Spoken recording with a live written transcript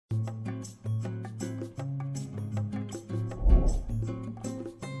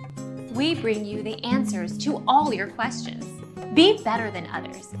we bring you the answers to all your questions. Be better than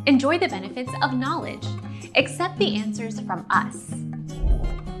others. Enjoy the benefits of knowledge. Accept the answers from us.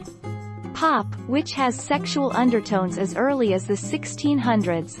 Pop, which has sexual undertones as early as the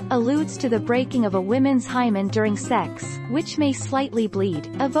 1600s, alludes to the breaking of a woman's hymen during sex, which may slightly bleed,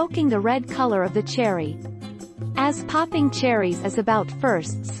 evoking the red color of the cherry. As popping cherries is about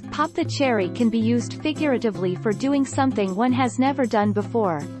firsts, pop the cherry can be used figuratively for doing something one has never done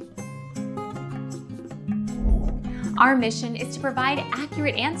before. Our mission is to provide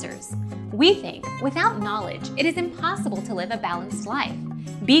accurate answers. We think, without knowledge, it is impossible to live a balanced life.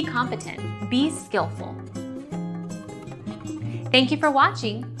 Be competent, be skillful. Thank you for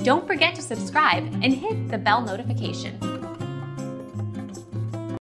watching. Don't forget to subscribe and hit the bell notification.